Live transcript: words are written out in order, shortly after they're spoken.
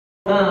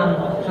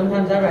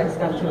Sometimes I write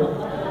stuff too.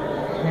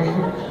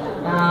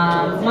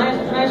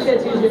 My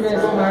shit's usually really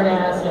smart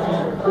ass.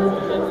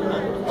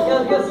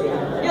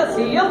 You'll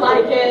see, you'll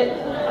like it.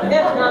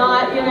 If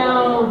not, you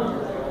know,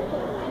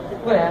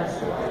 whatever.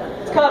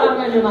 It's called I'm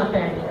Gonna Do My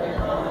Thing.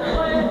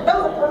 That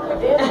was a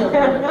perfect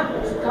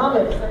answer. It's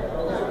comics.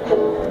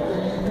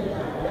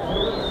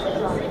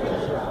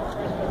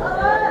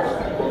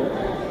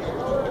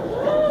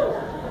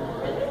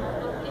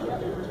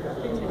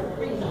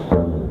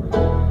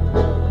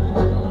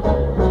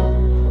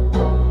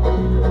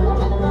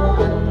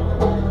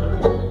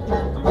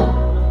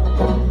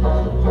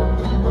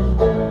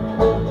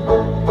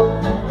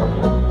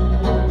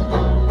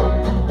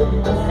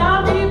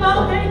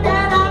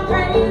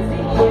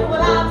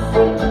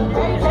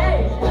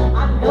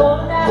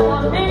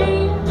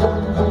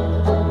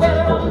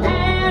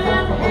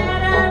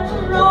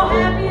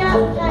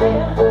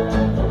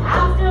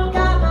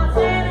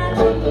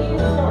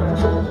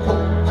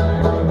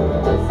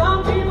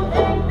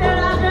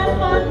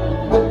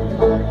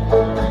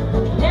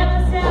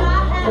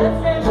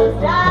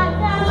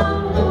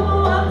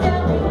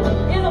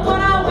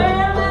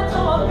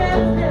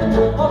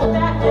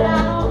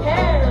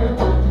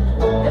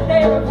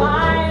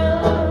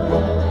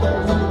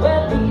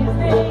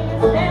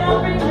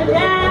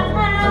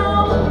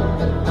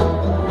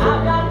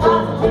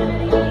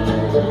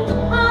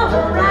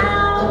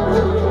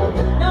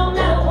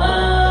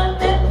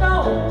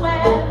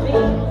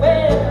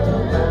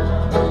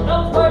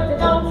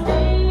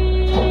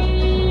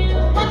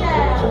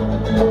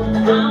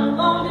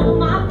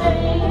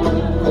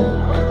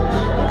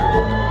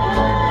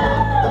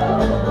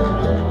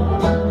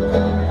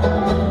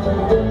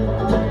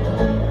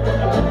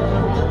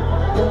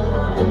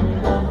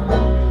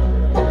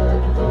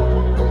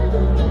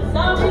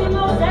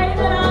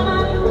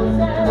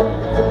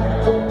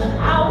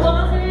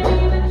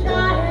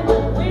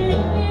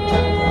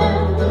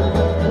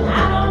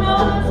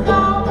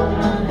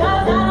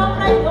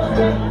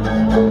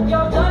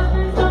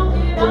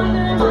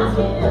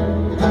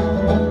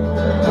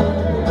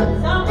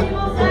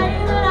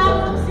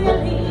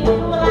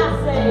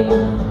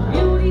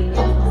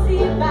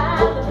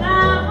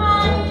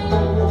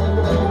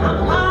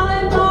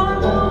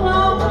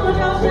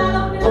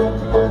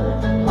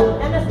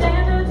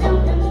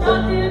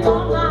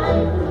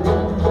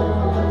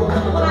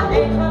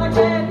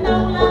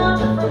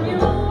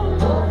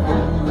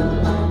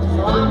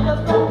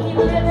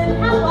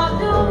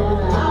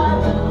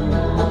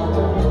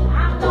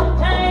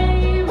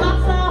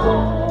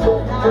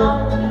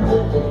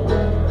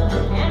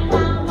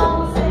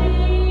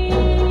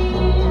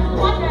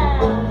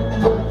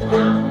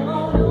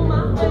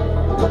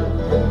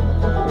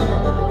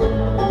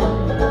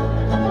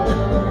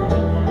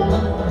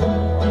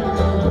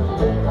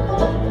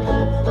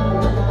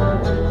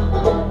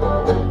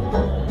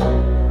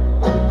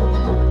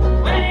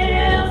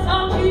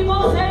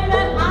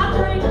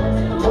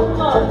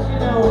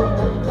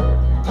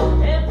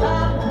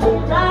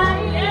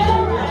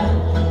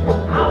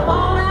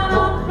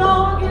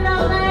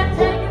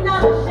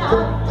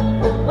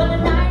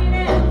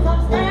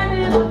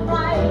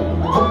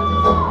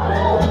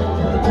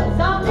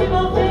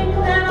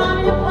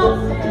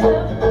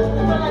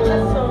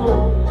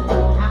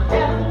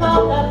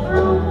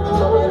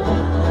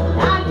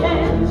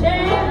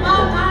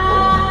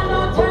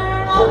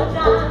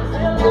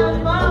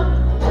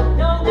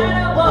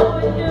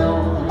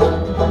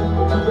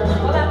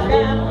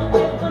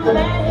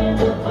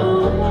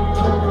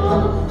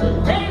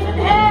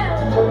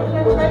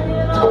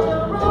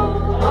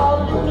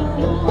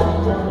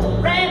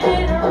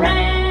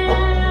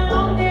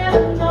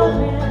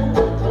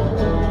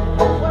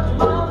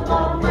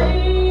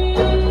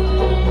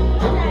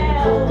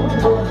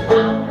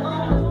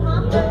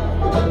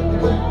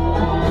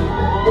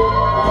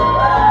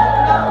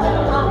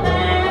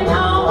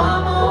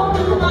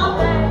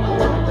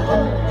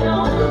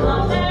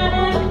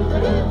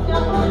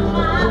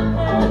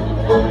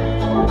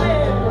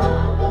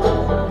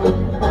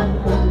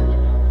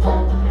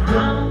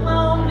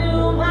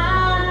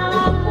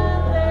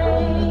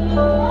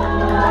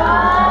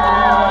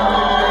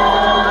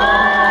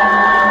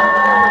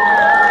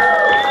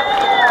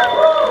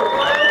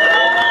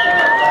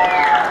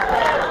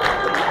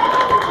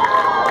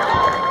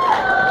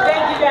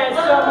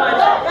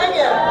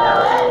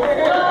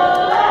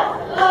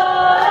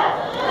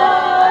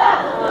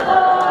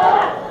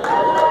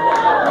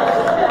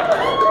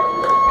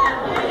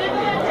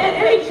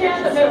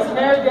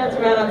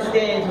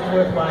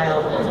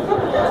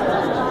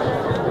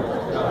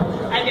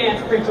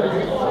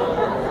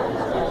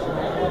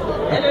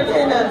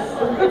 Entertain us.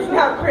 It's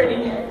not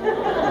pretty.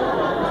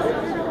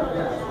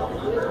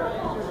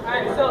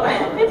 Alright, so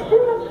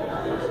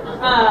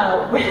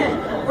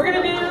we're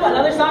gonna do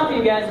another song for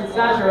you guys that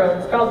Sasha wrote.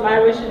 It's called My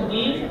Wish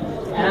Indeed,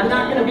 and I'm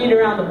not gonna beat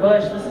around the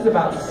bush. This is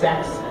about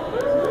sex.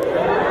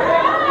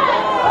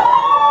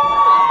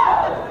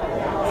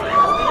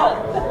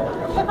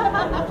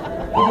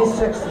 It is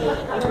sexy.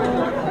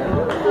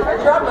 I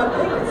dropped my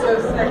pink, it's so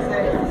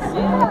sexy.